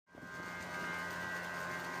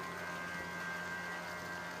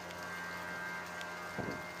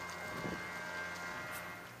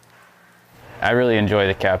I really enjoy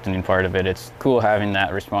the captaining part of it. It's cool having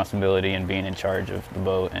that responsibility and being in charge of the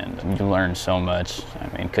boat, and you learn so much.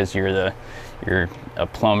 I mean, because you're a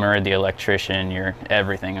plumber, the electrician, you're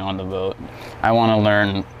everything on the boat. I want to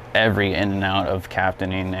learn every in and out of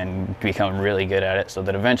captaining and become really good at it so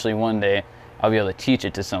that eventually one day I'll be able to teach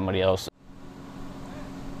it to somebody else.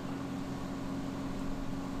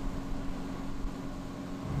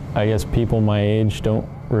 I guess people my age don't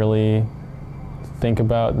really think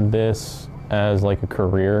about this as like a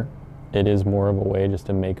career. It is more of a way just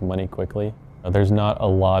to make money quickly. There's not a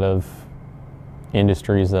lot of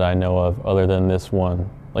industries that I know of other than this one,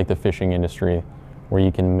 like the fishing industry, where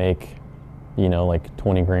you can make, you know, like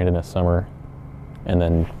 20 grand in a summer and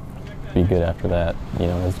then be good after that. You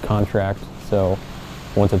know, it's contract, so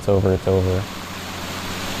once it's over, it's over.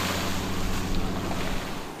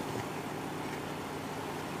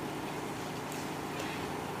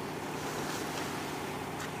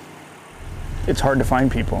 It's hard to find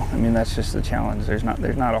people. I mean, that's just the challenge. There's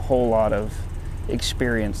not a whole lot of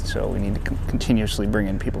experience, so we need to continuously bring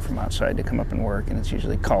in people from outside to come up and work, and it's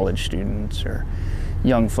usually college students or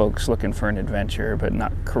young folks looking for an adventure, but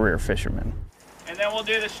not career fishermen. And then we'll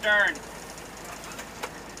do the stern.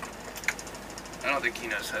 I don't think he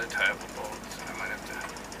knows how to tie up a boat, so I might have to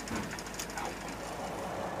help him.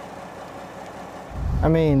 I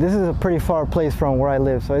mean, this is a pretty far place from where I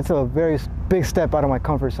live, so it's a very big step out of my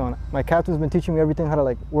comfort zone. My captain's been teaching me everything, how to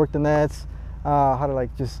like work the nets, how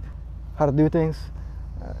to do things.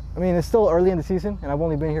 I mean, it's still early in the season, and I've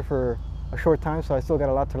only been here for a short time, so I still got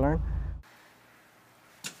a lot to learn.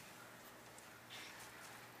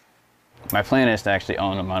 My plan is to actually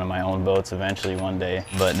own one of my own boats eventually one day,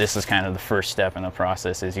 but this is kind of the first step in the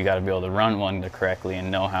process. Is you got to be able to run one correctly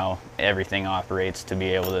and know how everything operates to be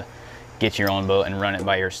able to get your own boat and run it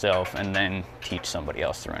by yourself, and then teach somebody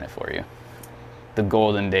else to run it for you. The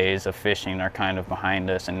golden days of fishing are kind of behind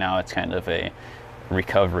us, and now it's kind of a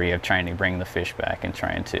recovery of trying to bring the fish back and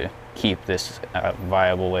trying to keep this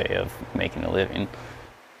viable way of making a living.